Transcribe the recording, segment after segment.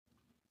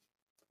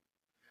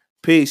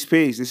Peace,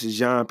 peace. This is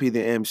John P.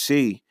 the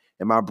MC,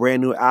 and my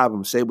brand new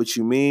album, Say What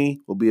You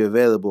Mean, will be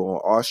available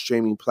on all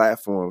streaming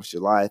platforms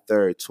July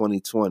 3rd,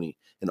 2020,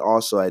 and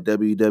also at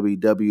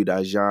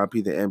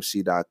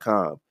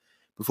www.johnpthemc.com.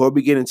 Before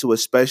we get into a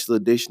special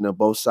edition of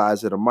Both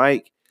Sides of the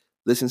Mic,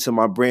 listen to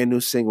my brand new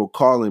single,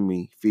 Calling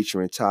Me,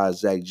 featuring Todd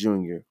Zach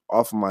Jr.,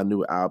 off of my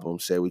new album,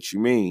 Say What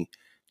You Mean,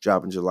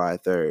 dropping July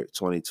 3rd,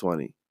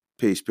 2020.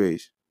 Peace,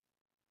 peace.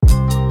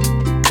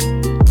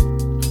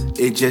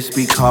 It just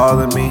be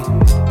calling me.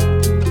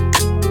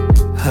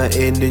 Her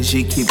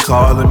energy keep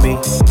calling me.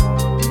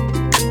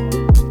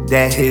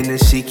 That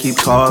Hennessy keep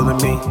calling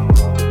me.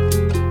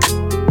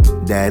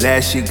 That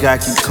ass she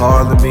got keep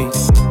calling me.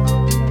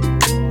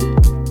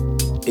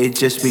 It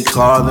just be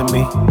calling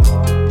me.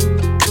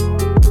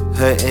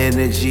 Her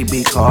energy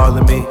be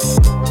calling me.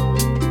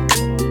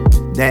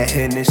 That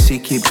Hennessy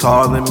keep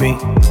calling me.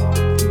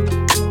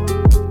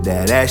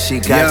 That ass she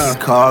got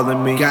keep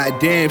calling me.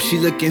 Goddamn, she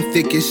looking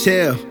thick as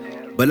hell.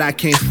 But I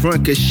can't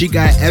front cause she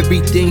got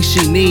everything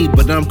she need.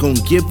 But I'm gon'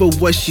 give her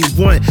what she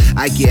want.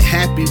 I get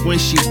happy when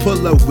she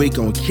pull up. We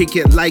gon' kick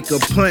it like a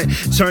punt.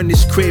 Turn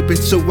this crib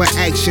into an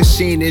action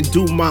scene and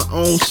do my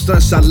own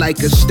stunts. I like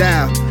her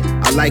style,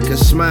 I like her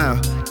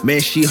smile. Man,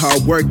 she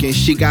hard working,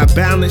 she got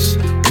balance,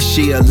 and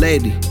she a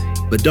lady.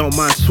 But don't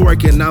mind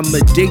twerking, I'm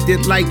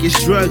addicted like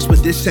it's drugs,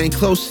 but this ain't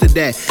close to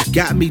that.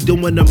 Got me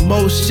doing the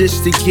most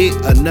just to get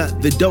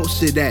another dose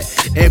of that.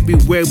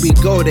 Everywhere we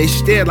go, they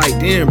stare like,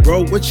 damn,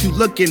 bro, what you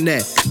looking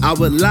at? I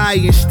would lie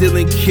and steal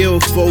and kill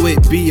for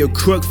it, be a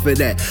crook for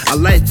that. I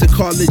like to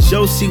call her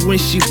Josie when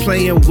she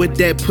playing with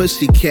that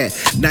pussy cat.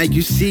 Now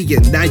you see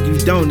it, now you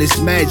don't, it's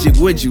magic,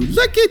 would you?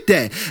 Look at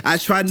that. I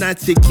try not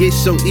to get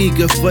so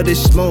eager for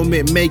this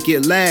moment, make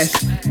it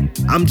last.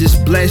 I'm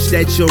just blessed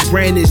that your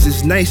brain is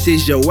as nice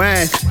as your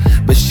ass.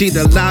 But she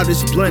the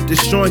loudest blunt, the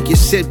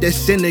strongest sip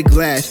that's in the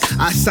glass.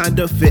 I signed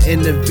up for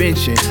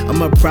intervention,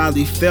 I'ma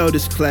probably fail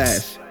this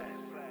class.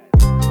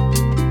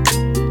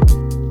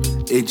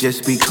 It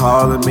just be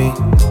calling me.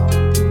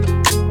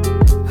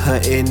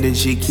 Her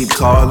energy keep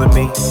calling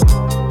me.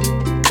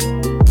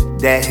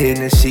 That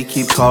Hennessy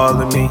keep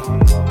calling me.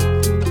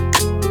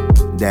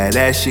 That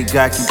ass she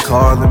got keep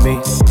calling me.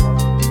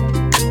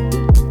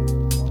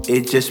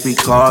 It just be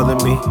calling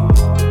me.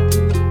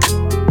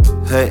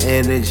 Her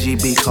energy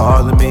be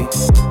calling me.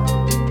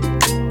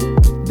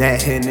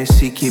 That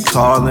Hennessy keep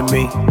calling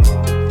me.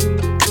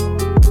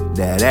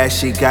 That ass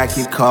she got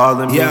keep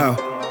calling me. Yo,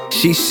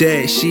 she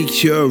said she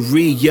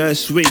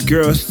curious with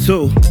girls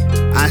too.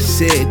 I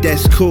said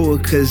that's cool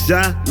cause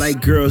I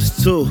like girls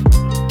too.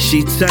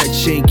 She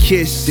touch and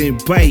kiss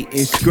and bite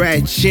and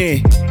scratch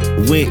in.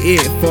 When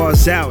it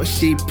falls out,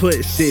 she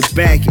puts it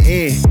back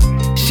in.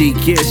 She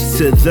gets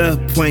to the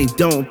point,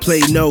 don't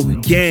play no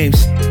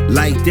games.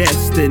 Like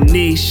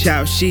Destiny,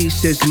 shout, she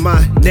says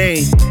my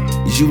name.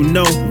 You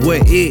know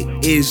what it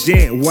is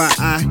and why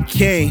I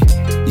came.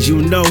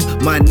 You know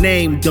my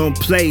name, don't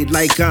play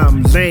like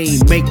I'm lame.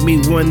 Make me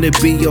wanna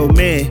be your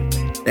man.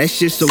 That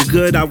shit so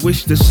good, I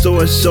wish the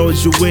store sold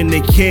you in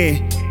the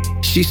can.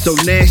 She so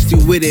nasty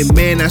with it,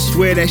 man, I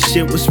swear that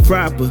shit was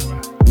proper.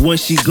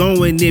 Once she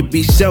going, it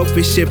be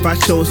selfish if I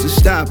chose to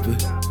stop her.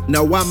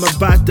 Now I'm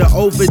about to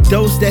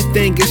overdose, that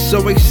thing is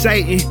so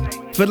exciting.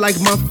 Feel like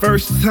my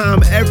first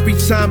time, every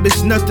time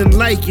it's nothing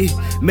like it.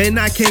 Man,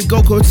 I can't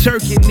go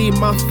turkey, need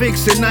my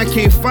fix and I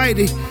can't fight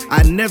it.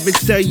 I never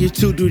tell you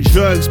to do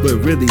drugs,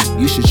 but really,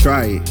 you should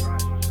try it.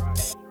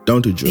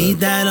 Don't do drugs. Need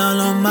that all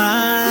on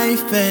my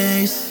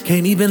face.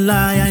 Can't even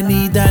lie, I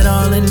need that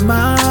all in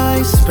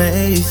my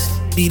space.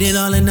 Need it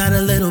all and not a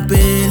little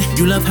bit.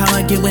 You love how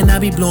I get when I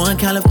be blowing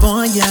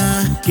California.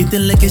 Get the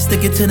liquor,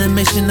 stick it to the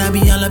mission. I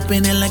be all up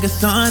in it like a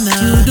sauna.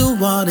 You do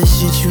all the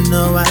shit you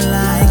know I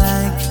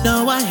like.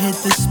 Know I hit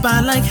the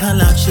spot like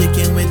halal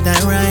chicken with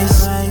that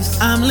rice.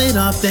 I'm lit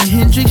off the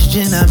Hendrix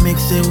gin, I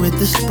mix it with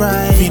the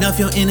Sprite. Feed off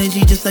your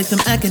energy just like some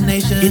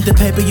echinacea. Get the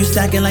paper, you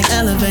stack it like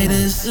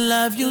elevators.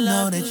 Love, you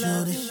know that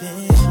you the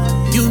shit.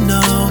 You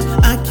know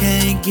I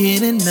can't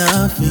get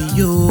enough of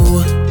you.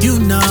 You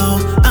know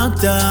I'll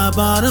dub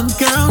all them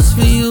girls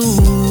for you.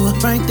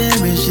 Right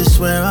there is just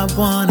where I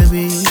wanna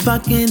be.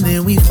 Fucking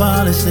then we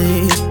fall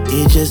asleep.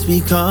 It just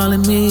be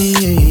calling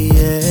me,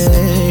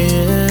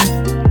 yeah.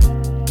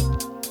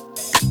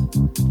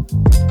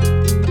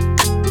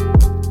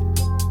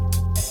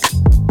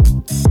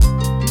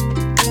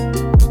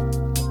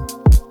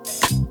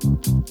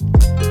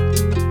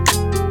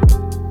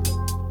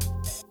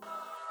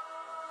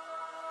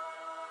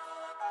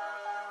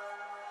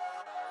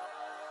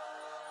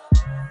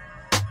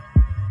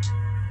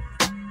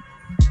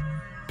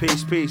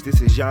 Peace, peace.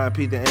 This is John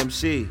P. the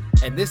MC.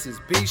 And this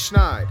is B.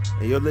 Schneid.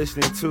 And you're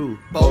listening to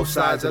Both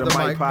Sides of the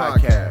Mic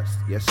podcast.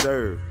 Yes,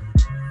 sir.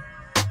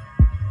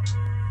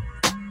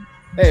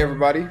 Hey,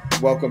 everybody.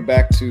 Welcome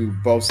back to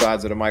Both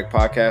Sides of the Mic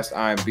podcast.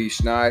 I'm B.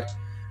 Schneid.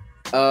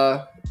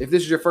 If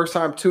this is your first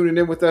time tuning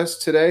in with us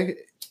today,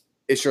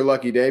 it's your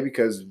lucky day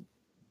because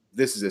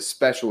this is a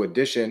special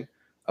edition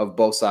of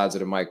Both Sides of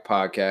the Mic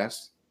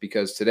podcast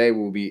because today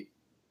we'll be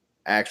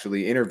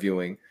actually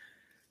interviewing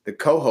the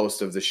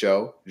co-host of the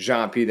show,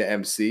 Jean P, the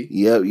MC.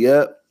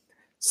 Yep.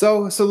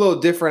 So it's a little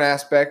different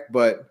aspect,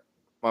 but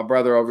my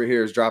brother over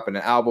here is dropping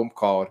an album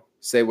called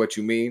Say What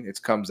You Mean.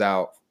 It comes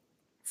out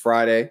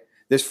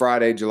this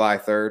Friday, July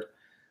 3rd.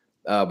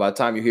 By the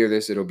time you hear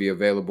this, it'll be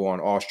available on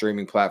all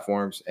streaming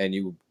platforms, and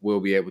you will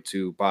be able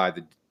to buy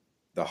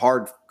the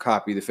hard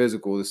copy, the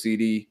physical, the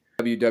CD,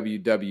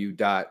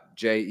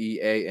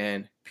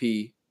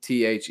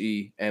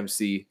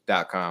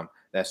 www.jeanpthemc.com.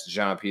 That's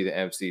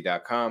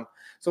JeanPTheMC.com.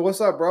 So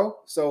what's up, bro?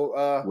 So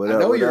I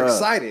know you're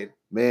excited.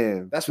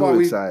 Man, that's why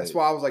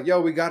I was like,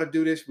 yo, we got to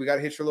do this. We got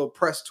to hit your little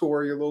press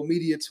tour, your little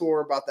media tour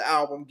about the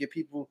album, get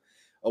people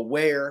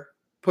aware,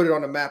 put it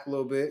on the map a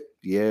little bit.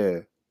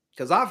 Yeah.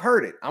 Because I've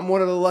heard it. I'm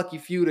one of the lucky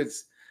few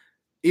that's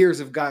ears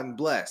have gotten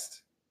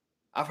blessed.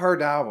 I've heard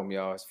the album,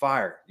 y'all. It's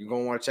fire. You're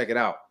going to want to check it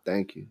out.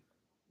 Thank you.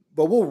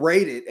 But we'll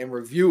rate it and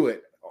review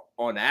it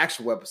on the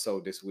actual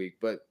episode this week.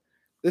 But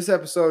this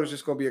episode is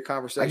just going to be a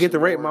conversation. I get to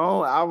rate my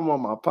own album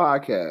on my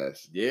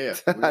podcast. Yeah.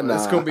 It's going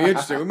to be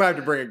interesting. We might have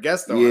to bring a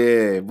guest on.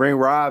 Yeah. Bring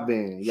Rob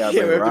in. We have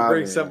to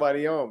bring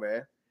somebody on,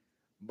 man.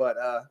 But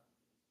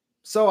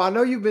so I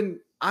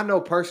know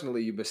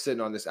personally you've been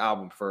sitting on this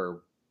album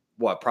for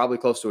what, probably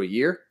close to a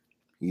year?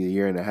 A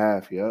year and a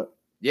half, yep.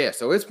 Yeah,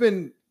 so it's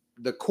been,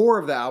 the core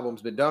of the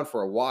album's been done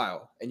for a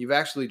while, and you've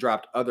actually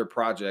dropped other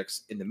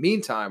projects in the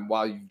meantime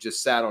while you've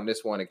just sat on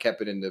this one and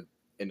kept it in the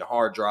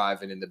hard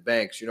drive and in the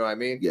banks, you know what I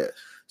mean? Yeah.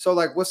 So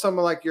like what's some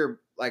of like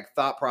your like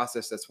thought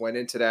process that's went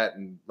into that,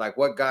 and like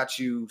what got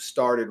you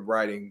started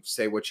writing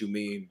Say What You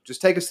Mean?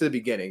 Just take us to the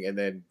beginning and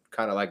then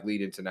kind of like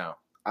lead into now.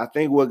 I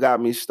think what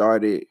got me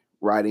started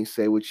writing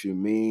Say What You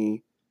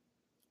Mean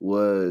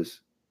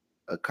was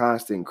a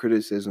constant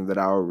criticism that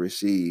I would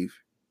receive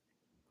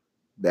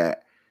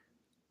that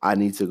I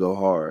need to go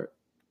hard.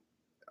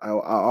 I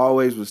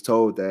always was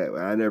told that,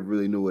 but I never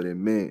really knew what it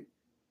meant.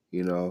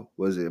 You know,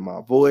 was it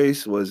my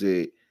voice? Was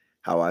it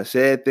how I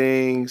said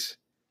things?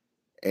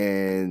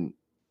 And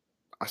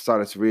I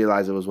started to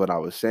realize it was what I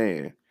was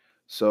saying.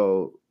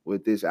 So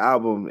with this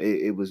album,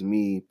 it was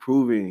me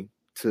proving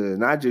to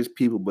not just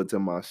people, but to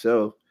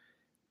myself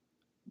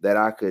that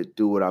I could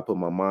do what I put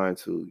my mind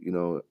to. You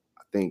know,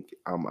 I think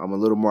I'm a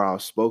little more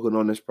outspoken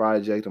on this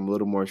project. I'm a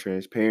little more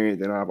transparent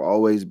than I've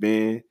always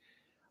been.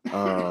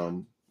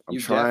 I'm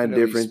trying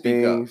different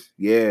things. Up.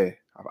 Yeah,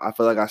 I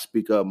feel like I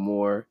speak up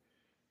more.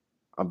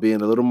 I'm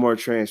being a little more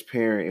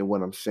transparent in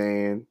what I'm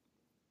saying.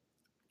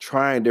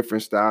 Trying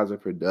different styles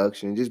of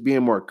production, just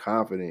being more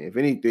confident. If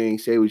anything,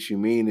 Say What You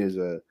Mean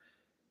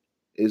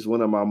is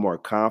one of my more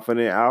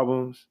confident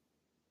albums.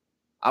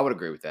 I would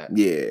agree with that.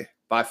 Yeah,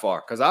 by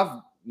far, because I've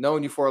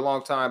known you for a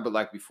long time, but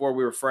like before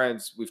we were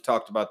friends, we've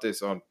talked about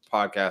this on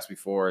podcasts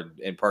before and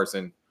in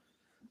person.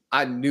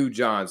 I knew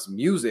John's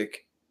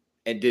music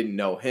and didn't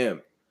know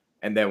him.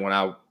 And then when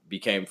I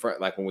became friend,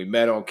 like when we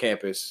met on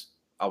campus,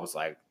 I was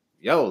like,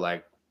 yo,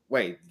 like,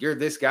 wait, you're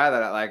this guy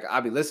that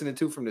I'll be listening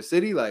to from the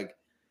city? Like,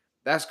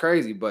 that's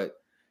crazy. But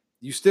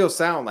you still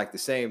sound like the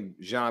same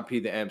Jean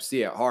P, the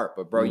MC at heart.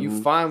 But bro,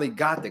 you finally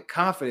got the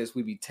confidence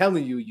we be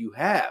telling you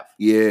have.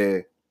 Yeah.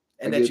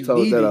 And that you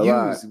need to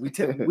use.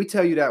 We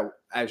tell you that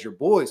as your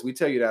boys. We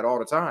tell you that all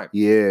the time.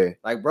 Yeah.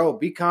 Like, bro,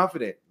 be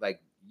confident.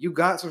 Like, you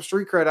got some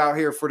street cred out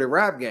here for the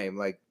rap game.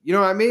 Like, you know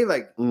what I mean?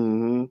 Like,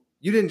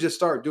 you didn't just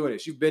start doing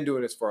this. You've been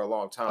doing this for a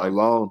long time. A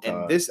long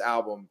time. And this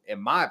album,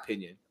 in my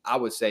opinion, I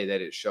would say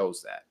that it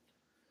shows that.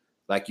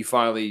 Like, you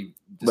finally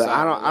But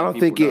I don't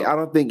think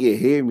it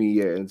hit me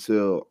yet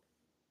until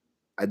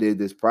I did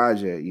this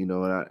project, you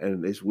know,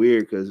 and it's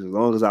weird because as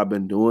long as I've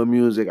been doing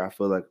music, I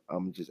feel like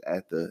I'm just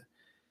at the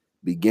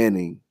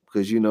beginning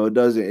because, you know,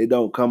 it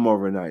don't come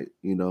overnight,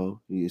 you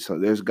know. So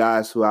there's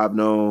guys who I've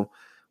known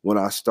when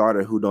I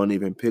started who don't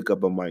even pick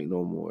up a mic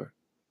no more.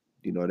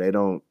 You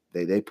know,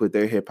 they put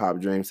their hip hop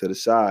dreams to the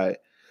side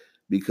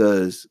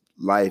because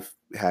life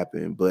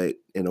happened. But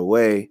in a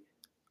way,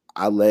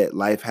 I let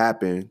life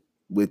happen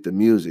with the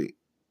music.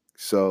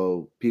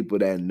 So people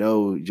that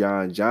know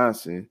John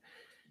Johnson,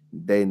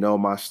 they know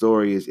my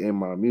story is in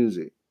my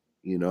music,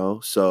 you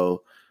know.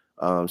 So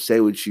Say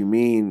What You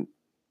Mean.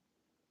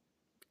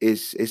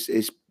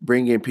 It's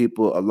bringing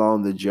people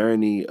along the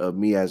journey of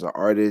me as an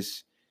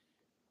artist,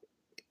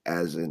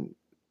 as a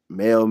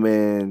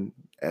mailman,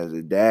 as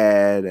a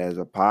dad, as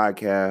a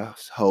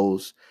podcast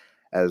host,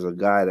 as a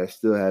guy that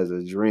still has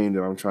a dream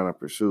that I'm trying to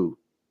pursue.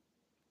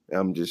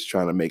 I'm just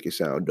trying to make it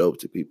sound dope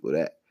to people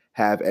that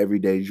have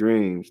everyday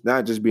dreams,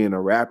 not just being a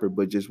rapper,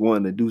 but just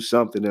wanting to do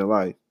something in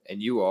life.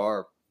 And you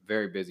are a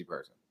very busy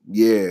person.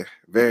 Yeah,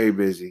 very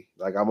busy.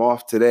 Like I'm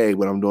off today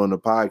when I'm doing the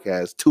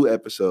podcast, 2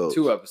 episodes.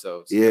 2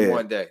 episodes in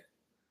one day.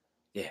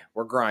 Yeah,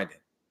 we're grinding.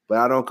 But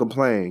I don't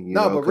complain, you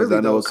know, because really, I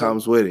know it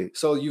comes with it.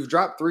 So you've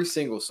dropped 3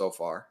 singles so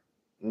far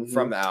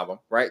from the album,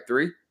 right?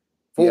 3?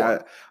 4? Yeah,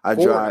 I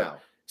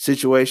dropped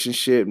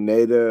Situationship,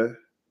 Nada,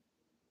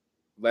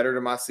 Letter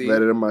to My Seed,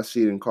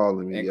 and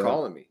Calling Me.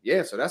 Calling Me.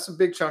 Yeah, so that's a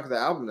big chunk of the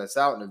album that's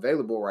out and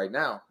available right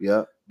now.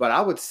 Yeah. But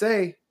I would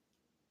say,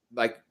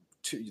 like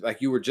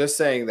you were just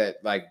saying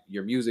that like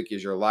your music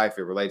is your life.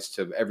 It relates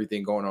to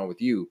everything going on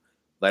with you.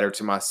 Letter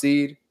to My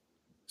Seed,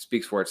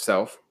 speaks for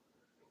itself.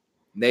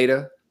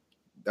 Nada,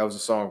 that was a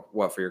song,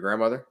 what, for your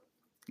grandmother?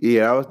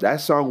 Yeah, that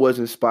song was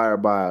inspired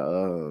by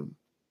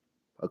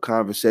a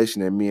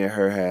conversation that me and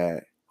her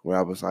had where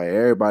I was like,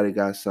 everybody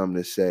got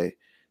something to say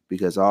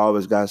because I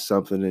always got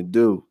something to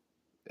do.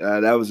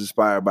 That was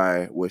inspired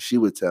by what she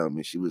would tell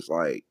me. She was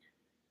like,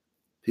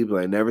 people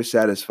ain't never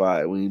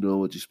satisfied when you're doing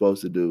what you're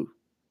supposed to do.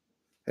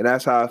 And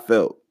that's how I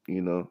felt,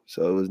 you know.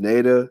 So it was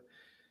Nada,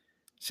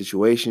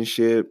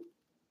 situationship.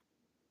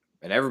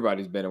 And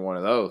everybody's been in one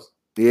of those.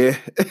 Yeah.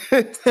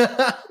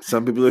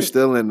 Some people are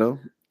still in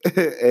them.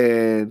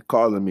 And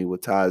Calling Me with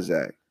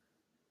Tazak.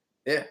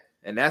 Yeah.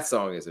 And that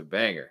song is a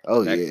banger.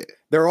 Oh, yeah.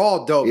 They're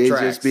all dope It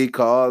tracks. Just Be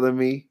Calling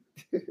Me.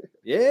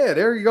 Yeah,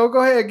 there you go.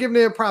 Go ahead. Give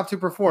me an impromptu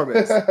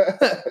performance.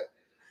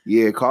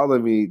 Yeah,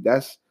 Calling Me.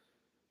 That's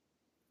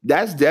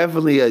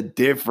definitely a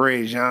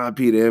different John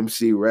P. the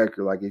MC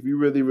record. Like, if you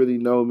really, really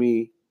know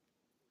me,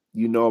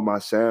 you know my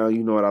sound.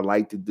 You know what I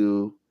like to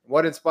do.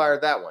 What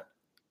inspired that one?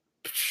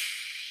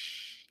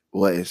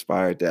 What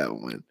inspired that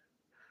one?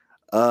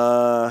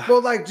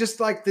 Well, like just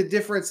like the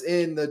difference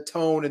in the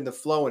tone and the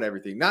flow and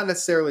everything. Not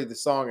necessarily the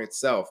song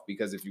itself,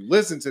 because if you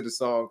listen to the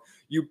song,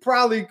 you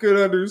probably could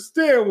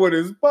understand what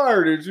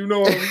inspired it. You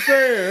know what I'm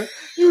saying?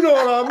 You know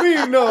what I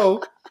mean?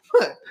 No.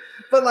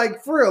 But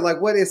like for real, like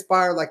what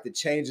inspired like the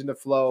change in the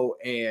flow,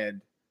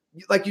 and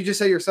like you just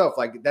said yourself,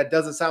 like that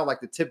doesn't sound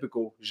like the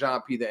typical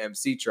Jean P the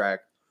MC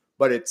track,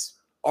 but it's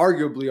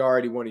arguably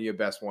already one of your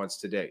best ones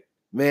to date.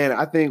 Man,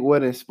 I think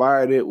what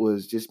inspired it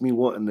was just me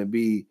wanting to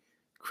be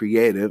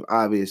creative,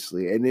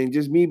 obviously, and then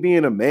just me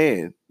being a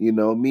man, you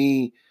know,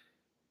 me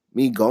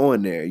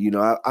going there. You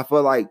know, I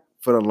feel like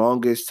for the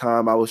longest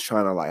time I was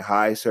trying to like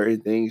hide certain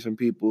things from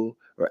people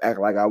or act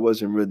like I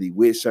wasn't really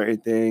with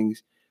certain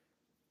things.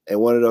 And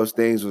one of those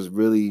things was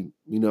really,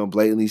 you know,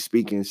 blatantly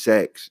speaking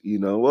sex. You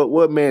know,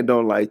 what man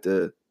don't like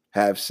to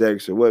have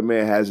sex, or what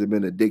man hasn't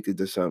been addicted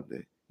to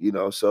something? You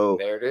know, so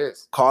there it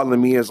is. Calling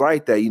Me is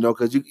like that, you know,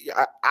 because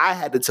I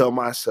had to tell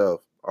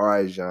myself, all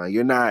right, John,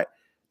 you're not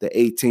the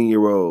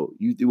 18-year-old.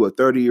 You a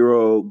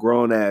 30-year-old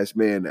grown-ass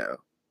man now.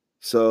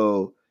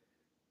 So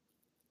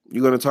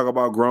you're going to talk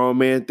about grown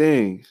man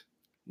things,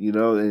 you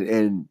know,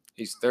 and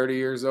he's 30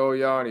 years old,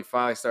 y'all, and he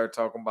finally started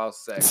talking about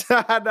sex.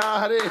 I'm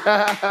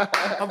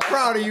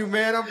proud of you,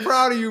 man. I'm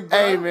proud of you, bro.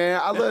 Hey,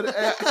 man,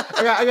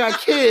 I got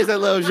kids that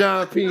love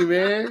John P,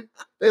 man.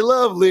 They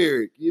love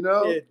lyric, you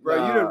know? Yeah,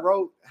 bro, you done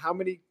wrote how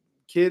many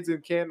kids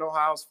in Canton,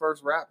 Ohio's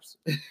first raps?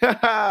 You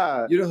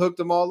done hooked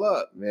them all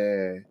up.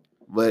 Man.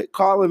 But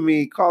Calling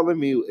Me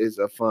is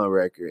a fun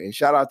record. And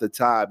shout out to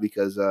Todd,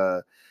 because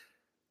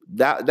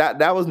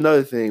that was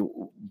another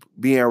thing,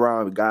 being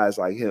around guys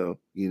like him.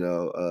 You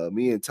know,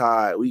 me and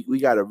Todd, we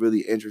got a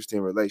really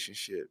interesting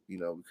relationship, you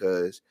know,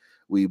 because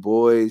we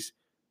boys,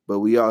 but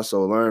we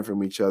also learn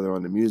from each other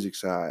on the music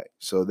side.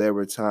 So there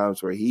were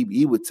times where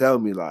he would tell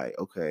me like,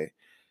 okay,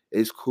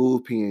 it's cool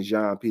being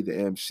John P the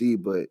MC,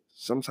 but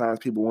sometimes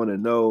people want to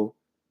know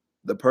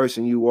the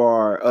person you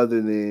are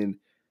other than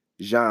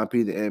John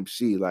P the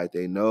MC. Like,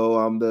 they know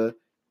I'm the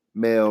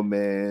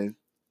mailman.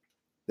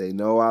 They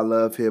know I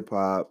love hip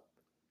hop.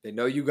 They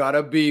know you got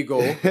a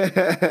beagle and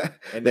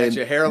that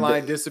your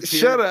hairline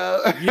disappeared shut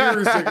up.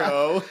 years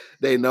ago.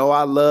 They know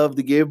I love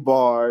to give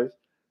bars,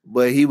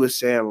 but he was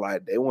saying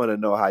like they want to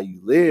know how you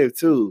live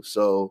too.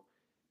 So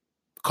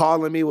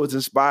Calling Me was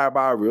inspired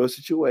by a real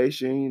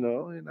situation, you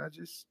know, and I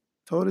just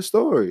told a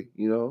story,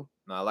 you know.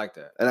 No, I like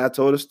that. And I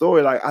told a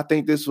story. Like, I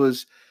think this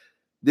was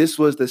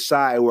the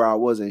side where I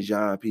wasn't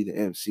John P the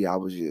MC. I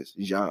was just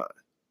John.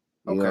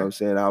 You know what I'm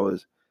saying? I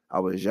was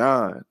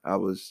John. I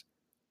was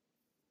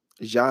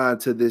John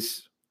to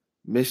this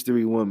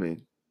mystery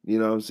woman. You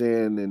know what I'm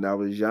saying? And I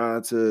was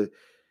John to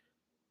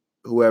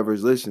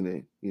whoever's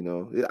listening. You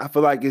know, I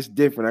feel like it's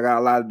different. I got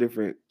a lot of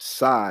different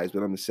sides,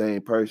 but I'm the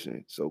same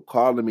person. So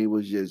Calling Me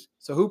was just.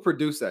 So who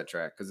produced that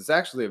track? Because it's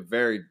actually a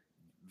very,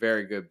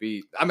 very good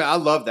beat. I mean, I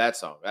love that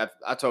song.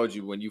 I told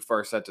you when you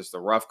first sent us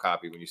the rough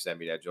copy, when you sent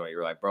me that joint, you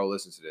were like, bro,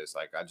 listen to this.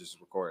 Like, I just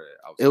recorded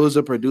it. It was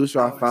a producer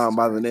I found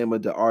by the name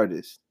of The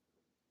Artist.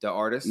 The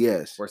Artist?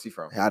 Yes. Where's he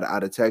from?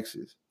 Out of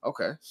Texas.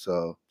 Okay.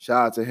 So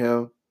shout out to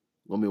him.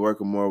 We'll be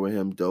working more with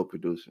him. Dope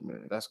producer,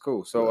 man. That's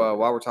cool. So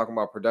while we're talking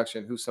about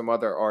production, who's some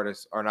other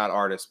artists, or not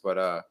artists,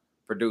 but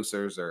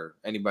producers or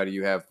anybody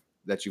you have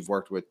that you've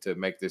worked with to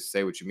make this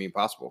Say What You Mean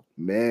possible?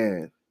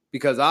 Man.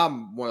 Because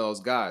I'm one of those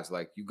guys.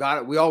 Like, you got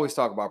it. We always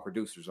talk about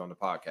producers on the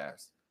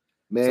podcast.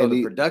 Man, so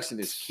the production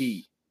is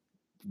key.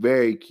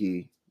 Very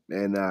key.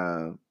 And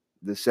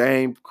the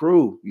same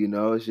crew, you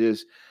know, it's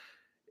just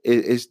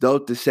it's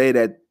dope to say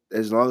that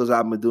as long as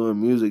I've been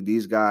doing music,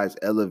 these guys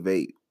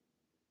elevate.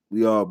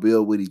 We all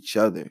build with each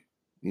other.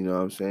 You know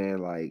what I'm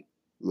saying? Like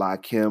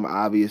Lakim,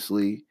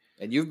 obviously.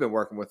 And you've been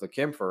working with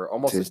Lakim for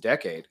almost a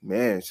decade.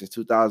 Man, since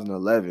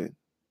 2011.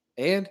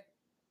 And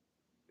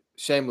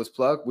shameless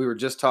plug, we were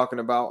just talking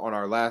about on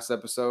our last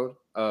episode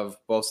of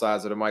Both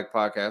Sides of the Mic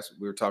podcast,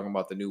 we were talking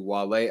about the new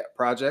Wale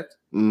project.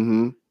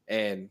 Mm-hmm.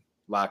 And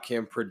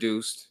Lakim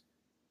produced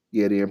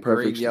the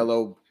Imperfect green,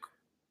 yellow,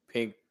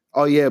 pink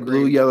Oh yeah,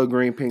 blue, Green. yellow,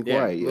 green, pink,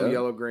 Yeah, white. blue, Yeah,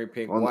 yellow, green,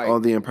 pink, on, white.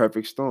 on the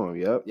Imperfect Storm.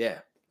 Yep. Yeah.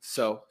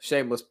 So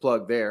shameless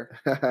plug there.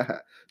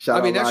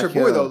 Shout I mean, out that's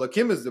your boy though.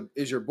 Lakim. Lakim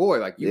is your boy.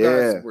 Like you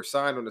guys Yeah. were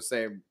signed on the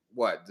same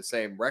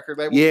record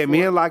label. Yeah, me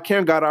before? and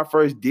Lakim got our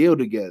first deal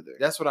together.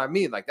 That's what I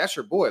mean. Like that's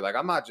your boy. Like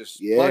I'm not just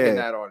Yeah. plugging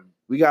that on.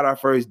 We got our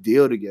first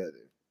deal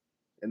together,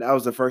 and that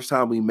was the first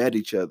time we met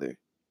each other,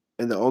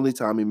 and the only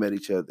time we met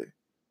each other.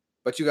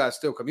 But you guys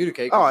still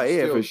communicate. 'cause Oh you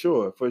yeah,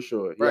 still, for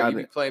sure. Bro, Yeah, you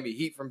be playing me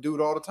heat from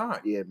dude all the time.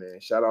 yeah, man.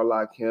 Shout out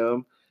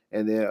Lakim,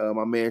 and then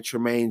my man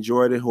Tremaine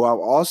Jordan, who I've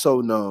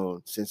also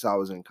known since I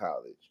was in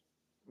college.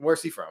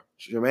 Where's he from?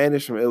 Tremaine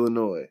is from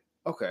Illinois.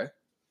 Okay,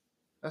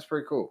 that's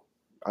pretty cool.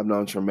 I've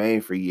known Tremaine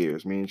for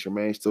years. Me and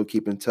Tremaine still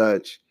keep in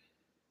touch.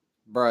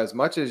 Bro, as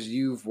much as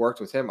you've worked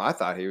with him, I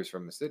thought he was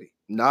from the city.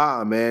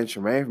 Nah, man,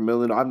 Tremaine from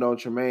Illinois. I've known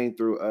Tremaine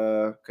through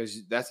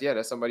Because that's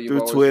somebody you've through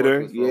always Twitter,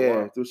 worked with for a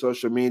while. through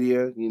social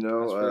media. You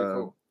know, That's pretty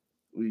cool.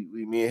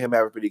 We me and him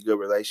have a pretty good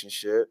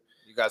relationship.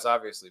 You guys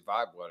obviously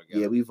vibe well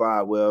together. Yeah, we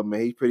vibe well,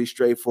 man. He's pretty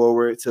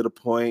straightforward, to the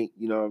point.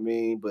 You know what I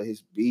mean? But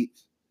his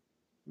beats,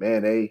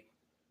 man,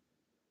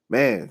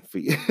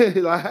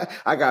 like,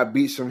 I got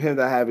beats from him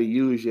that I haven't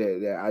used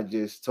yet that I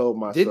just told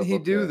myself. Didn't he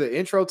do the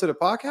intro to the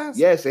podcast?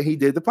 Yes, and he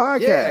did the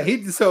podcast.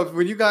 Yeah, so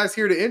when you guys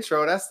hear the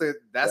intro, that's the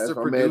my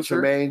producer. man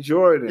Tremaine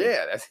Jordan.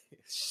 Yeah, that's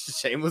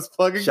shameless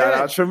plug again. Shout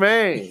out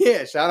Tremaine.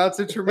 Yeah, shout out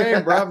to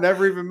Tremaine, bro. I've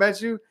never even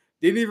met you.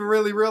 Didn't even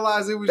really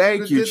realize it was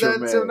Thank you, that did that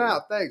until Tremaine. now.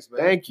 Thanks,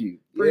 man. Thank you.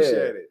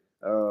 Appreciate it.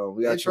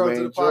 We got Intro Tremaine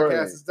to the Jordan.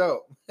 podcast is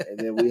dope. And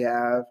then we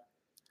have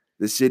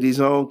the city's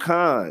own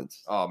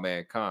Cons. Oh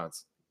man,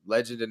 Cons.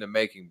 Legend in the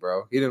making,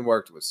 bro. He done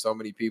worked with so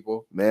many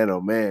people. Man,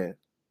 oh man.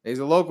 He's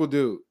a local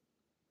dude.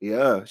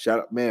 Yeah. Shout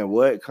out, man.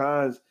 What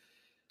Cons?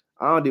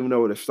 I don't even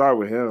know where to start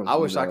with him. I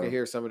wish I could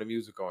hear some of the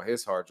music on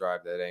his hard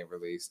drive that ain't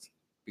released.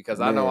 Because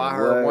I know I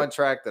heard one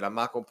track that I'm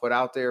not gonna put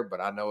out there, but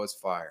I know it's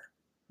fire.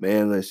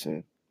 Man,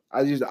 listen.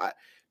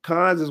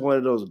 Cons is one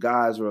of those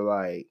guys where,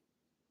 like,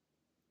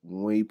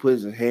 when he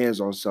puts his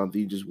hands on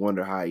something, you just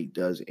wonder how he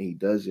does it. And he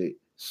does it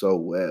so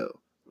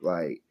well.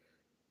 Like,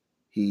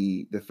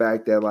 the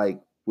fact that, like,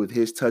 with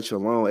his touch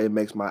alone, it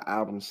makes my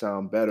album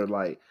sound better.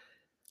 Like,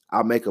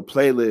 I'll make a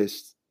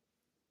playlist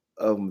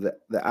of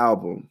the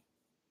album,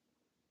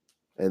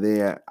 and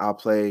then I'll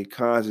play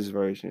Cons'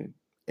 version,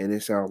 and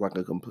it sounds like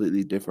a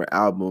completely different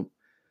album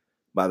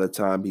by the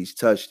time he's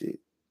touched it.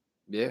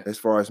 Yeah. As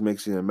far as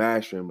mixing and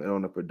mastering. And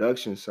on the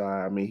production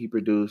side, I mean, he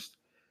produced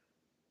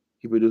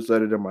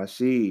Letter to My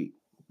Seed,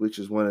 which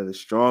is one of the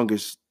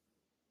strongest,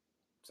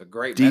 it's a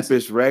great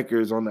deepest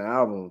records on the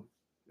album.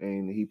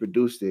 And he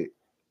produced it.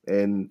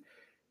 And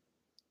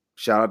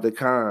shout out to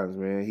Cons,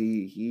 man.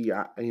 He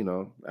you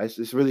know,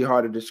 it's really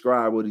hard to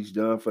describe what he's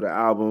done for the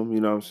album.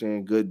 You know what I'm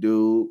saying? Good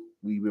dude.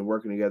 We've been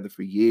working together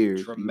for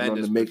years.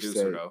 Tremendous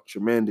producer, though.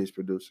 Tremendous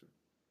producer.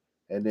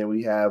 And then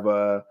we have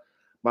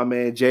my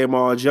man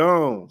Jamal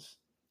Jones.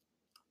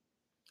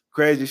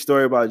 Crazy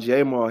story about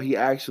Jamal. He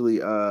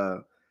actually,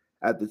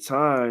 at the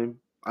time,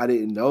 I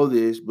didn't know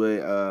this,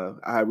 but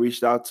I had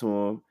reached out to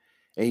him,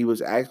 and he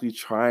was actually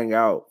trying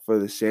out for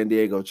the San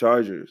Diego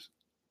Chargers.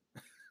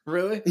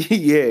 Really?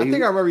 Yeah. I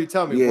think I remember you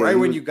telling me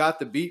when you got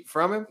the beat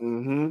from him.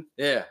 Mm-hmm.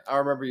 Yeah, I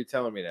remember you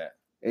telling me that.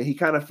 And he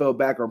kind of fell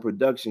back on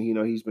production. You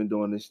know, he's been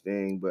doing this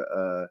thing, but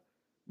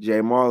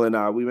Jamal and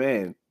I,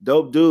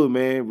 dope dude,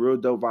 man, real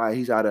dope vibe.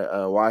 He's out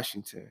of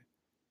Washington,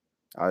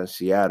 out in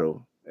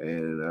Seattle,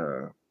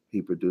 and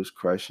he produced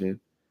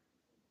Crushing.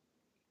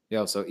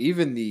 Yo, so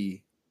even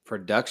the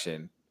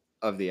production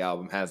of the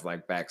album has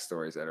like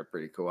backstories that are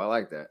pretty cool. I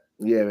like that.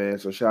 Yeah, man.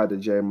 So shout out to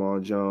Jamal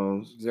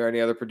Jones. Is there any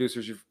other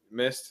producers you've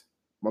missed?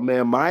 My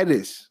man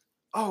Midas.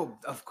 Oh,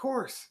 of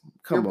course.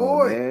 Come Your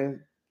on, boy.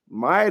 man.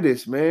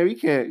 Midas, man. We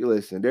can't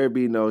listen. There'd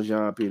be no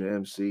Jean Peter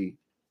MC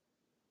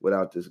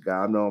without this guy.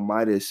 I know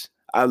Midas.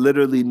 I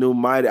literally knew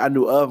Midas. I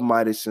knew of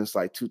Midas since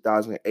like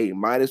 2008.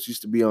 Midas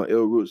used to be on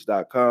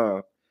illroots.com.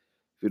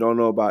 If you don't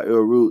know about Ill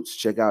Roots,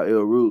 check out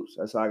Ill Roots.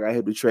 That's how I got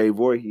hip to Trey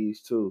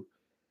Voorhees too.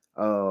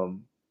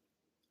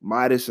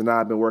 Midas and I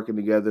have been working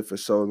together for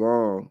so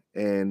long,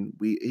 and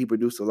he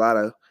produced a lot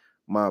of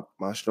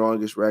my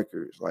strongest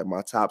records. Like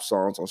my top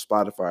songs on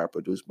Spotify are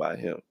produced by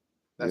him.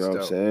 That's you know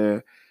dope. what I'm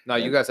saying? No,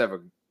 you guys have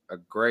a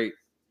great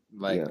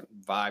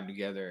vibe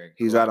together. And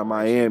he's out of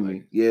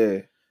Miami.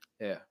 Yeah.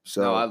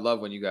 So no, I love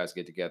when you guys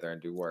get together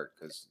and do work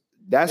because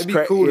that's it'd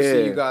be cool to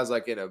see you guys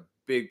like in a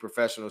big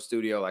professional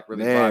studio, like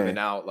really vibing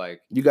out.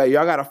 Like y'all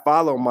gotta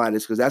follow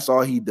Midas because that's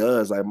all he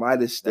does. Like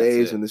Midas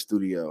stays in the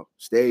studio.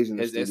 His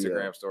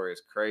Instagram story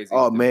is crazy.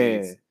 Oh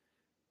man. Beats,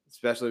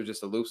 especially with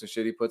just the loops and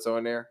shit he puts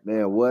on there.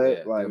 Man, what?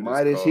 Yeah, like dude,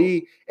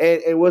 Midas,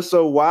 and what's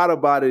so wild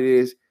about it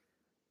is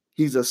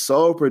he's a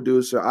soul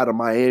producer out of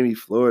Miami,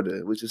 Florida,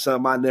 which is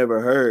something I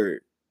never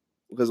heard.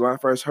 Because when I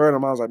first heard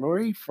him, I was like, man, where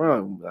he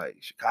from? Like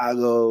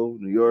Chicago,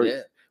 New York,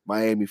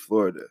 Miami,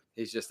 Florida.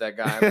 He's just that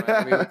guy in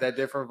Miami with that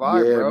different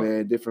vibe, yeah, bro.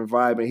 Man, different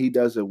vibe. And he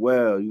does it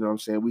well. You know what I'm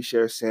saying? We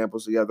share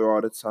samples together all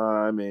the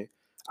time. And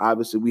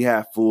obviously we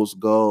have Fool's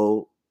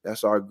Gold.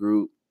 That's our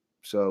group.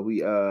 So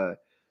we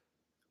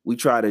we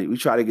try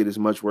to get as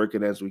much work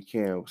in as we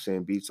can. We're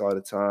saying beats all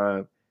the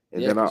time.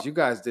 And Yeah, then because you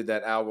guys did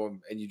that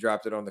album and you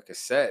dropped it on the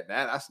cassette.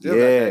 Man, I still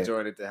got Yeah. that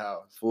joint at the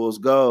house. Fool's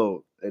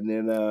Gold. And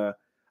then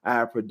I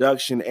have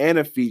production and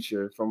a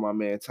feature from my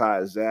man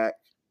Todd Zach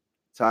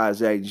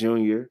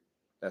Jr.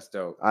 That's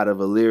dope. out of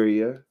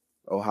Elyria,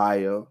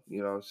 Ohio.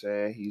 You know what I'm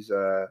saying? He's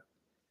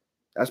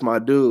that's my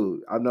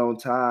dude. I've known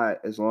Todd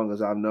as long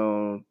as I've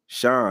known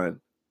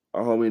Sean,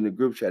 our homie in the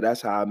group chat.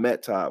 That's how I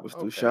met Todd, was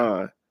through Okay.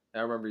 Sean.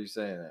 I remember you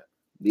saying that.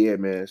 Yeah,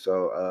 man.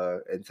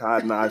 So and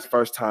Todd and I's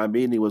first time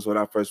meeting was when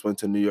I first went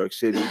to New York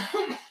City.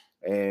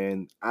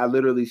 And I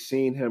literally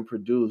seen him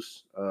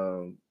produce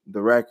the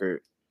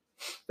record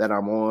that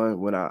I'm on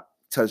when I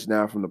touched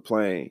down from the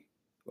plane.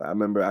 I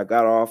remember I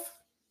got off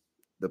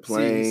the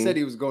plane. See, he said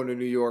he was going to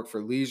New York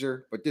for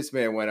leisure, but this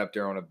man went up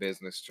there on a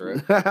business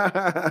trip.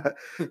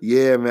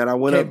 Yeah, man. I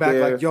went Came up back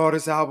there. like, yo,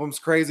 this album's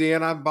crazy,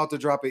 and I'm about to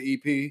drop an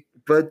EP.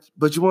 But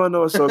you want to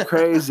know what's so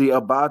crazy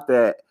about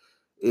that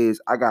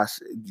is I got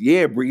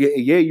yeah,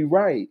 you're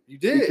right. You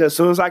did. Because as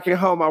soon as I came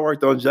home, I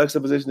worked on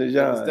Juxtaposition of It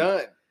John. was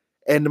done.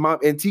 And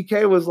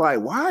TK was like,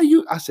 "Why are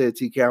you?" I said,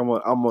 "TK,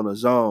 I'm on a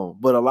zone."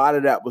 But a lot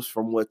of that was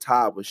from what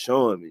Todd was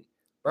showing me,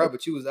 Bro,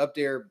 but you was up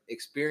there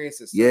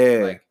experiencing stuff.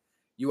 Yeah. Like,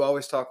 you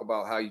always talk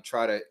about how you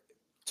try to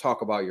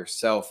talk about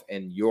yourself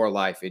and your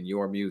life and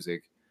your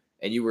music.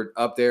 And you were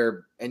up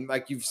there, and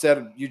like you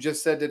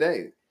just said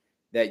today,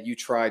 that you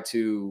try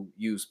to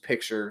use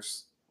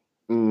pictures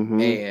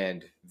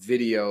and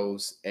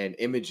videos and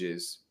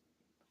images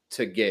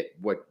to get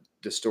what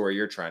the story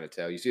you're trying to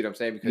tell. You see what I'm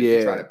saying? Because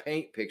you try to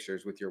paint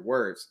pictures with your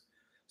words.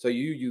 So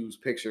you use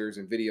pictures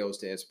and videos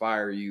to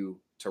inspire you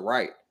to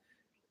write.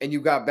 And you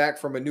got back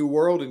from a new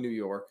world in New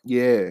York.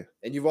 Yeah.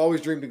 And you've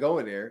always dreamed of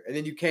going there. And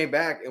then you came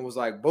back and was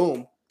like,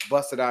 boom,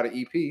 busted out an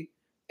EP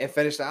and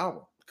finished the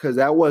album. Because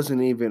that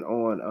wasn't even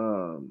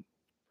on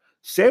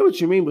Say What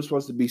You Mean was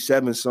supposed to be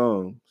 7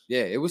 songs.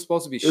 Yeah, it was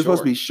supposed to be It was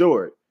supposed to be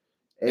short.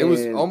 It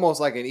was And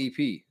almost like an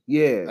EP.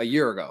 Yeah. A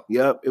year ago.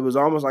 Yep. It was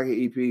almost like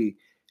an EP.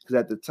 Because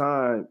at the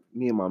time,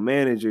 me and my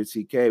manager,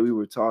 TK, we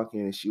were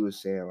talking and she was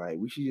saying, like,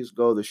 we should just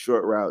go the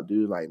short route,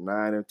 do like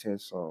 9 or 10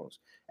 songs.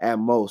 At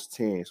most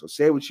 10. So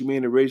Say What You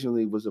Mean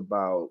originally was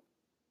about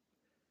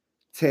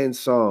 10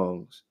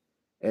 songs.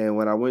 And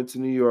when I went to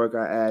New York,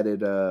 I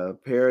added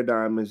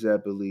Paradigm and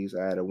Zeppelis.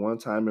 I added One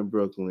Time in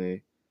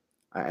Brooklyn.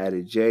 I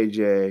added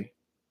JJ.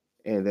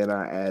 And then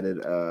I added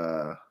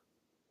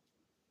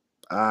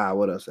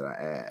what else did I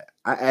add?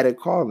 I added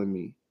Calling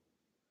Me.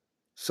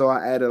 So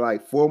I added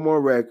like 4 more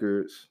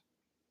records.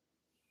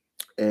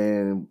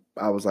 And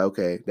I was like,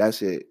 okay,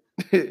 that's it.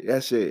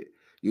 That's it.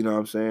 You know what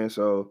I'm saying?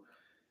 So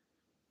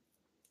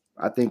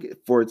I think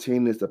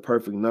 14 is the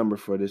perfect number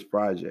for this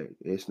project.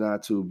 It's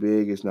not too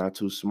big, it's not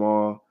too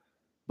small,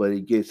 but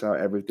it gets out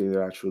everything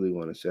that I truly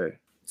want to say.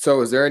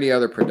 So is there any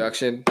other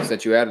production,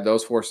 since you added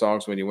those 4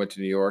 songs when you went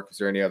to New York, is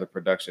there any other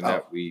production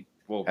that we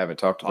haven't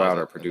talked about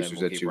or producers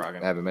that you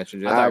haven't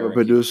mentioned yet? I have a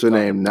producer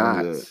named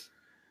Knots.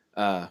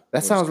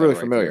 That sounds really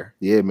familiar.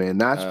 Yeah, man.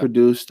 Knots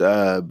produced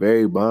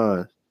Barry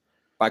Bonds.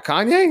 By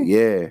Kanye?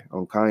 Yeah,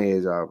 on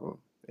Kanye's album.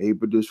 He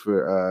produced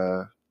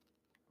for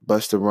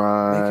Busta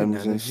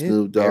Rhymes and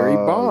Snoop Dogg. Barry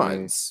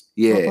Bonds.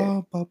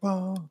 Yeah.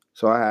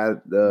 So I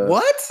had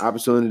the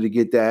opportunity to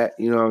get that.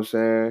 You know what I'm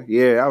saying?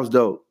 Yeah, that was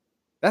dope.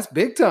 That's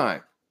big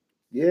time.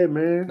 Yeah,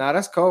 man. Nah,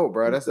 that's cold,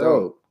 bro. That's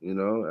dope. You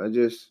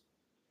know,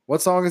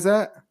 What song is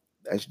that?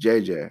 That's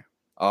JJ.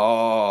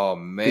 Oh,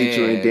 man.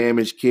 Featuring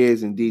Damaged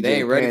Kids and DJ They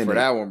ain't ready Panic. for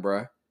that one,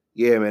 bro.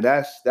 Yeah, man.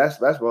 That's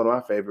one of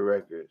my favorite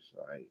records.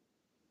 Like,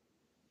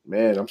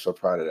 man, I'm so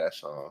proud of that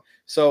song.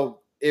 So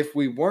if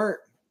we weren't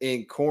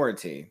in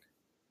quarantine,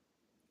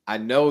 I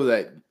know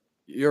that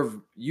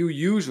your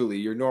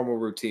normal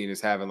routine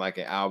is having like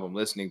an album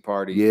listening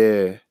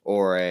party,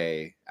 or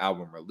a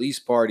album release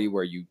party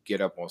where you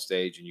get up on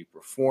stage and you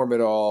perform it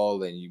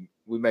all, and you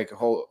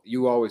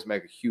always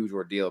make a huge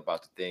ordeal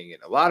about the thing,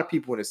 and a lot of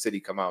people in the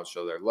city come out and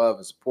show their love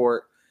and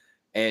support,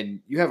 and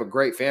you have a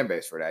great fan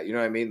base for that. You know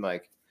what I mean?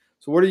 Like,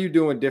 so what are you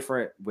doing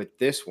different with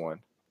this one,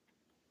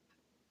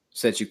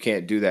 since you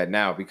can't do that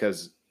now?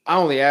 Because I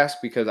only ask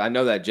because I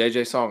know that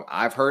JJ song,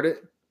 I've heard it.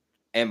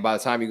 And by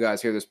the time you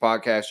guys hear this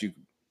podcast, you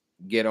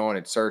get on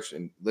and search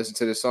and listen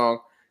to this song.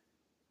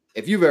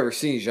 If you've ever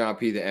seen John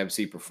P. the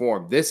MC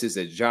perform, this is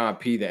a John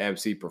P. the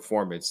MC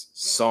performance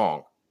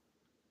song.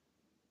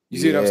 You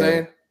see what I'm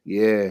saying?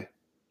 Yeah.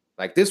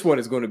 Like, this one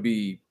is going to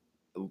be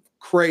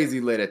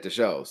crazy lit at the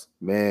shows.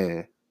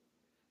 Man,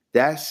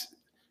 that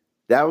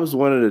was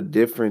one of the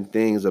different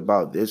things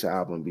about this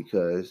album,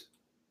 because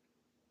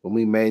when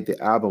we made the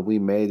album, we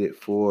made it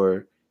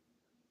for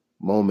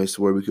moments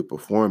where we could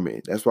perform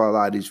it. That's why a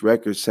lot of these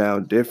records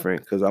sound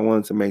different, because I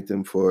wanted to make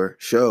them for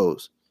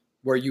shows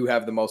where you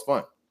have the most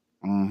fun.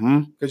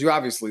 Because you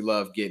obviously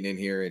love getting in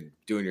here and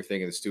doing your thing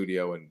in the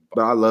studio,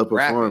 but I love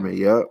performing.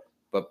 Yep.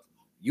 But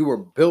you were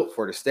built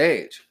for the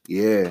stage.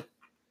 Yeah.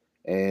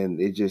 And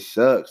it just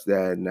sucks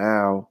that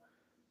now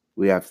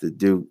we have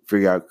to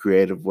figure out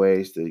creative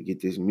ways to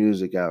get this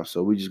music out.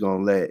 So we just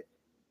gonna let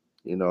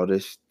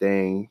this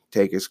thing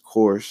take its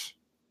course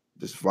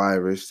this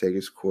virus take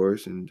its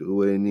course and do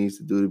what it needs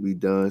to do to be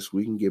done so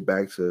we can get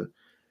back to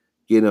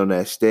getting on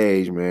that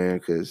stage, man,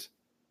 because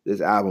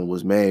this album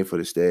was made for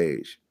the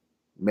stage.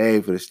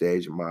 Made for the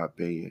stage, in my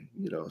opinion,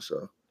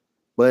 so.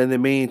 But in the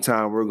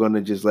meantime, we're going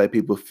to just let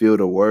people feel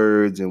the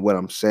words and what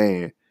I'm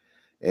saying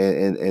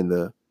and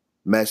the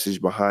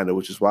message behind it,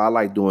 which is why I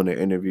like doing the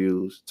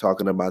interviews,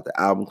 talking about the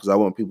album, because I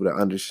want people to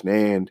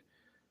understand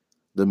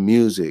the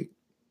music,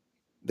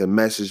 the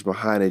message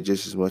behind it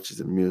just as much as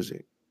the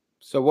music.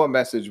 So what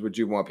message would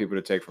you want people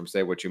to take from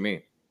Say What You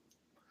Mean?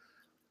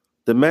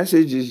 The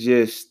message is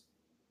just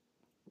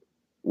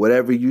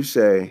whatever you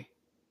say,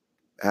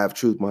 have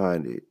truth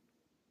behind it.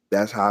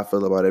 That's how I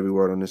feel about every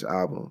word on this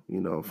album,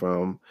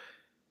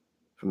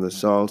 from the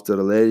songs to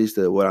the ladies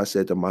to what I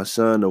said to my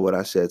son to what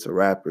I said to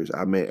rappers.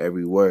 I meant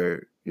every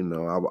word.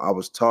 I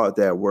was taught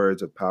that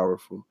words are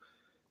powerful.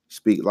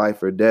 Speak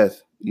life or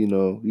death.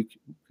 You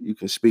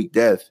can speak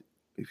death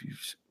if you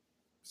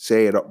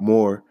say it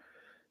more,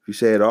 if you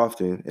say it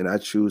often. And I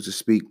choose to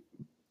speak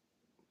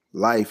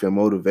life and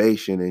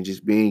motivation and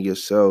just being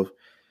yourself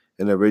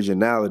and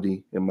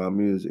originality in my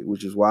music,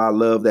 which is why I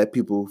love that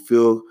people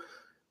feel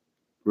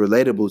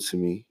relatable to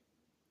me.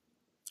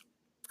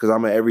 Because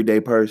I'm an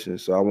everyday person,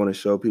 so I want to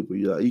show people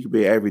you can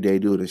be an everyday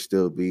dude and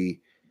still be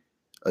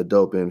a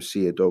dope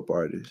MC, a dope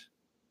artist.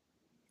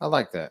 I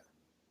like that.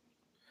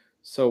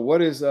 So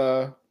what is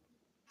you've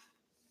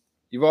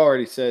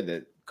already said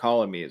that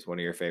Calling Me is one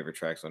of your favorite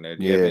tracks on there.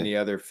 Do you have any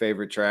other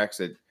favorite tracks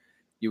that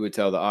you would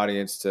tell the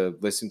audience to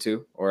listen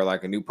to, or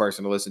like a new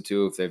person to listen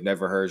to if they've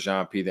never heard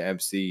Jean P the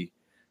MC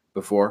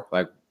before?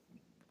 Like,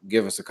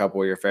 give us a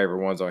couple of your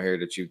favorite ones on here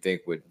that you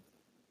think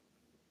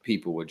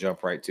people would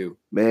jump right to.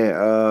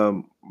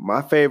 Man,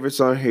 my favorites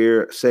on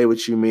here, Say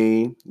What You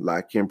Mean,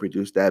 like Kim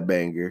produced that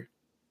banger.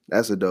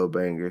 That's a dope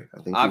banger.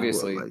 I think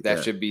obviously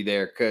that should be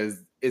there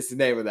because it's the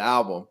name of the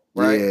album,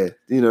 right?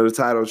 Yeah, the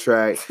title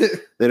track.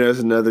 Then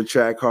there's another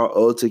track called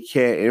Ode to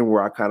Canton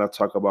where I kind of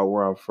talk about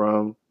where I'm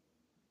from,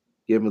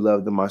 giving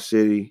love to my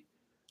city,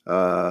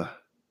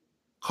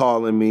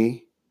 Calling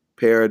Me,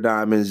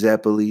 Paradigm and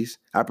Zeppelis.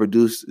 I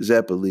produced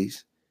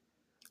Zeppelis.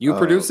 You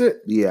produce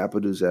it? Yeah, I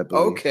produced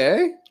Zeppelis.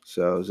 Okay.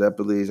 So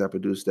Zeppelis, I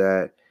produced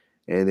that.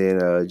 And then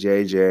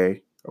JJ.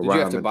 Did you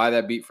have to buy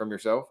that beat from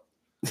yourself?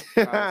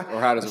 Or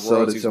how does the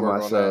royalties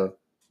work on that?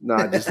 No,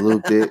 I just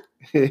looped it.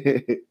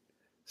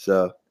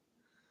 So.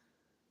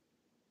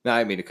 No, I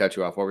didn't mean to cut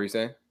you off. What were you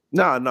saying?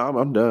 No,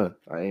 I'm done.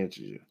 I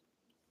answered you.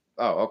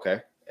 Oh,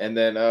 okay. And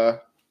then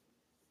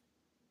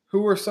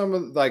who were some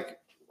of, like,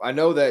 I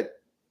know that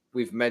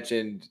we've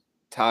mentioned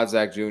Todd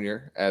Zach Jr.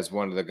 as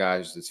one of the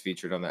guys that's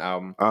featured on the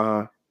album.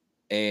 Uh-huh.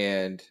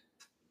 And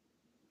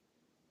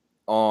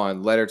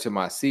on Letter to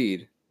My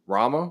Seed,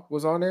 Rama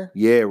was on there?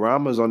 Yeah,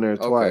 Rama's on there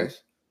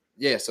twice.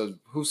 Yeah, so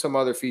who's some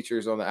other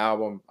features on the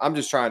album? I'm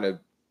just trying to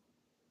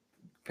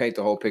paint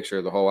the whole picture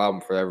of the whole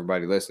album for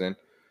everybody listening.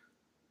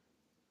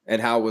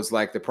 And how was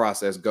like the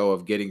process go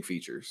of getting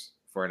features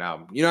for an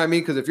album? You know what I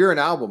mean? Because if you're in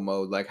album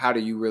mode, like how do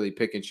you really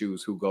pick and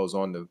choose who goes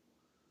onto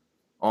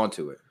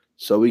it?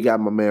 So we got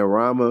my man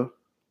Rama,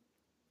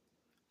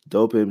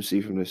 dope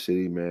MC from the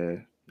city,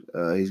 man.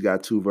 He's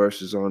got 2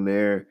 verses on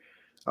there.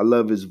 I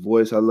love his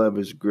voice. I love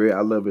his grit.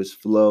 I love his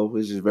flow.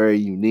 It's just very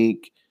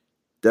unique.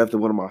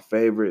 Definitely one of my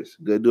favorites.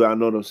 Good dude. I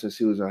know him since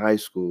he was in high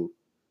school.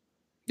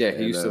 Yeah,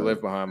 he used to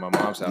live behind my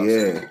mom's house.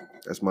 Yeah,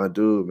 that's my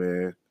dude,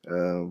 man.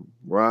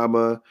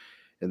 Rama.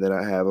 And then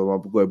I have my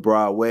boy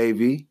Broad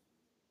Wavy.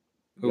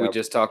 Who we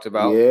just talked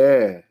about.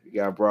 Yeah, you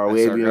got Broad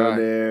Wavy on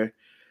there.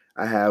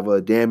 I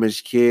have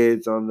Damaged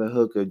Kids on the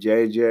hook of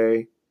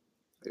JJ.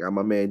 I got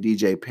my man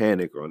DJ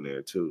Panic on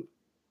there too,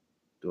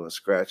 doing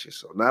scratches.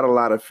 So not a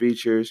lot of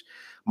features.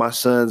 My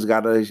son's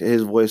got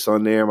his voice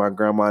on there. My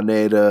grandma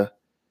Nada,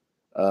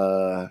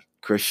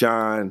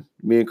 Krishan.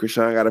 Me and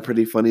Krishan got a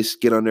pretty funny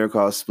skit on there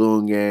called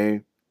Spoon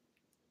Game.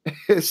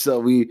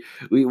 So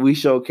we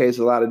showcase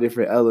a lot of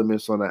different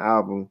elements on the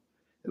album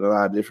and a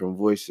lot of different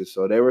voices.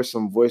 So there were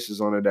some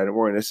voices on there that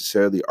weren't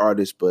necessarily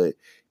artists, but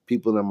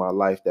people in my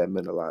life that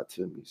meant a lot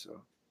to me.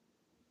 So,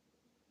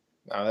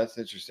 oh, that's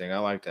interesting. I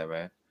like that,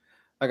 man.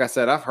 Like I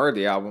said, I've heard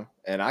the album,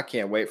 and I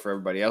can't wait for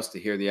everybody else to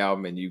hear the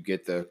album, and you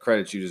get the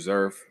credit you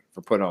deserve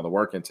for putting all the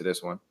work into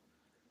this one.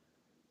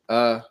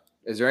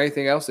 Is there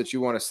anything else that you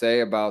want to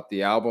say about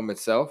the album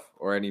itself,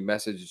 or any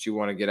message that you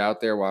want to get out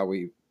there while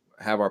we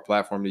have our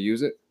platform to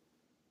use it?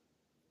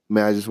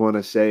 Man, I just want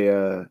to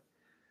say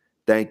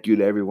thank you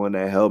to everyone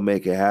that helped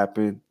make it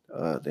happen.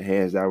 The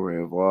hands that were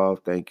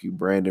involved. Thank you,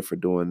 Brandon, for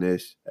doing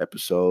this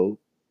episode.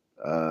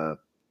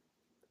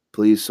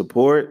 Please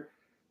support,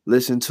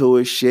 listen to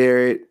it,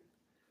 share it.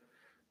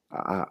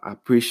 I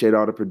appreciate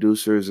all the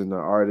producers and the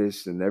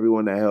artists and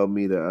everyone that helped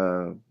me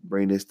to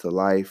bring this to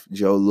life.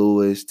 Joe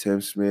Lewis, Tim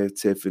Smith,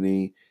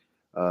 Tiffany,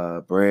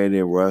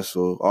 Brandon,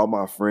 Russell, all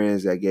my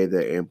friends that gave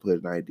their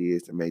input and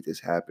ideas to make this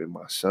happen.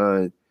 My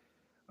son,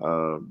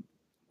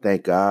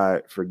 thank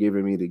God for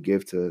giving me the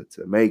gift to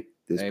make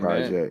this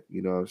project.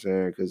 You know what I'm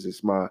saying? Because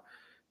it's my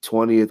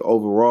 20th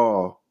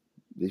overall.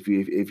 If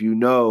you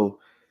know,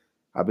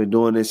 I've been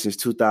doing this since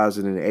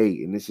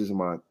 2008, and this is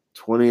my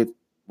 20th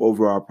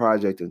overall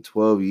project in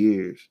 12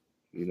 years.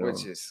 You know,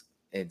 which is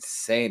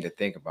insane to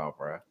think about,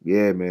 bro.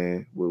 Yeah,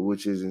 man,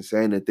 which is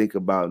insane to think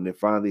about. And it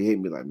finally hit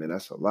me like, man,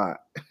 that's a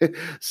lot.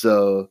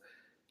 So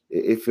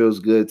it feels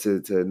good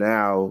to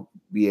now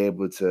be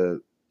able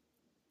to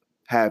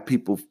have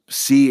people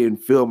see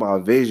and feel my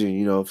vision.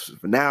 You know,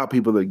 for now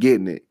people are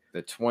getting it.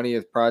 The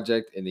 20th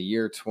project in the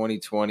year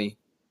 2020.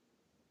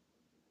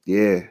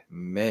 Yeah.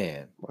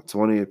 Man. My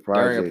 20th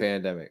project. During a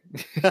pandemic.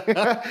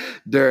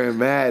 During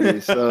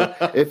madness. So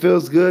it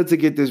feels good to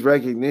get this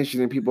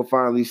recognition and people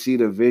finally see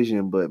the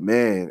vision. But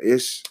man, I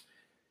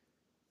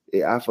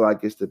feel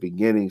like it's the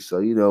beginning. So,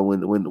 you know,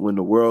 when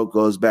the world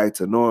goes back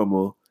to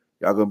normal,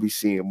 y'all gonna be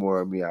seeing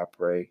more of me, I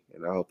pray.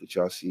 And I hope that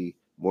y'all see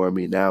more of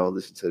me now and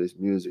listen to this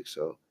music.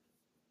 So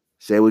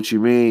Say What You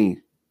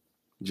Mean.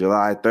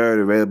 July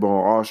 3rd, available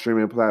on all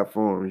streaming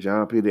platforms,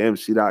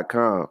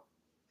 JohnPTheMC.com.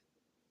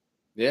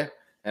 Yeah,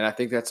 and I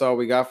think that's all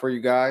we got for you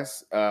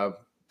guys.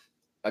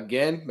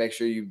 Again, make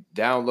sure you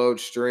download,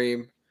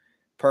 stream,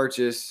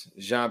 purchase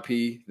Jean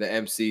P. the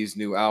MC's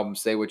new album,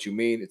 Say What You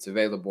Mean. It's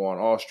available on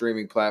all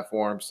streaming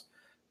platforms,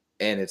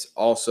 and it's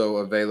also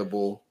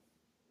available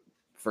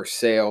for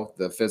sale,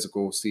 the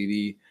physical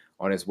CD,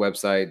 on his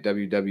website,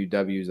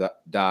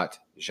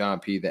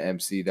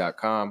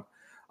 www.jeanpthemc.com.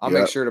 I'll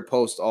make sure to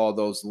post all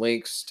those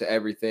links to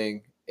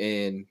everything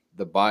in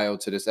the bio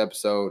to this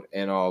episode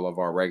and all of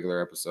our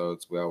regular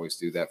episodes. We always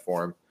do that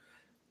for him.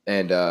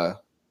 And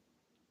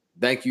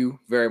thank you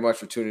very much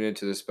for tuning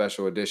into this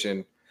special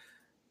edition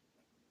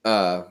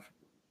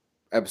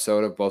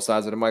episode of Both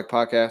Sides of the Mic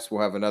podcast.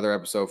 We'll have another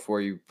episode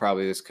for you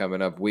probably this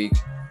coming up week.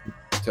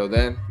 Till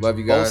then, love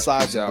you guys. Both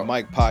Sides of the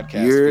Mic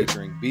podcast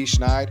featuring B.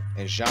 Schneid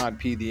and Jean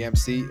P. the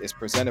MC is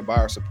presented by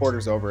our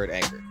supporters over at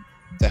Anchor.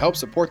 To help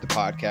support the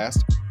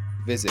podcast,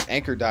 visit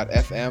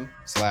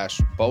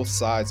anchor.fm/both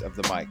sides of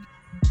the mic.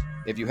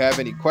 If you have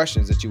any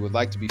questions that you would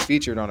like to be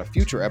featured on a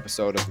future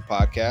episode of the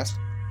podcast,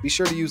 be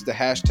sure to use the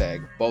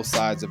hashtag Both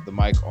Sides of the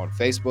Mic on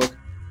Facebook,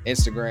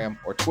 Instagram,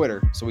 or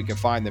Twitter so we can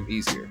find them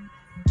easier.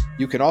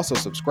 You can also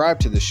subscribe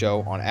to the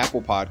show on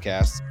Apple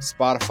Podcasts,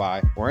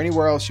 Spotify, or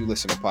anywhere else you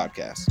listen to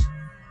podcasts.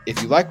 If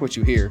you like what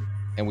you hear,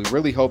 and we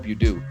really hope you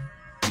do,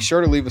 be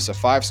sure to leave us a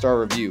 5-star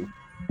review.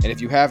 And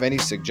if you have any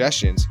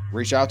suggestions,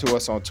 reach out to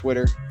us on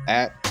Twitter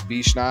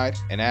 @BSchneid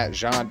and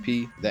 @Jean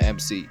P. the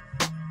MC.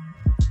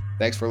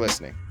 Thanks for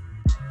listening.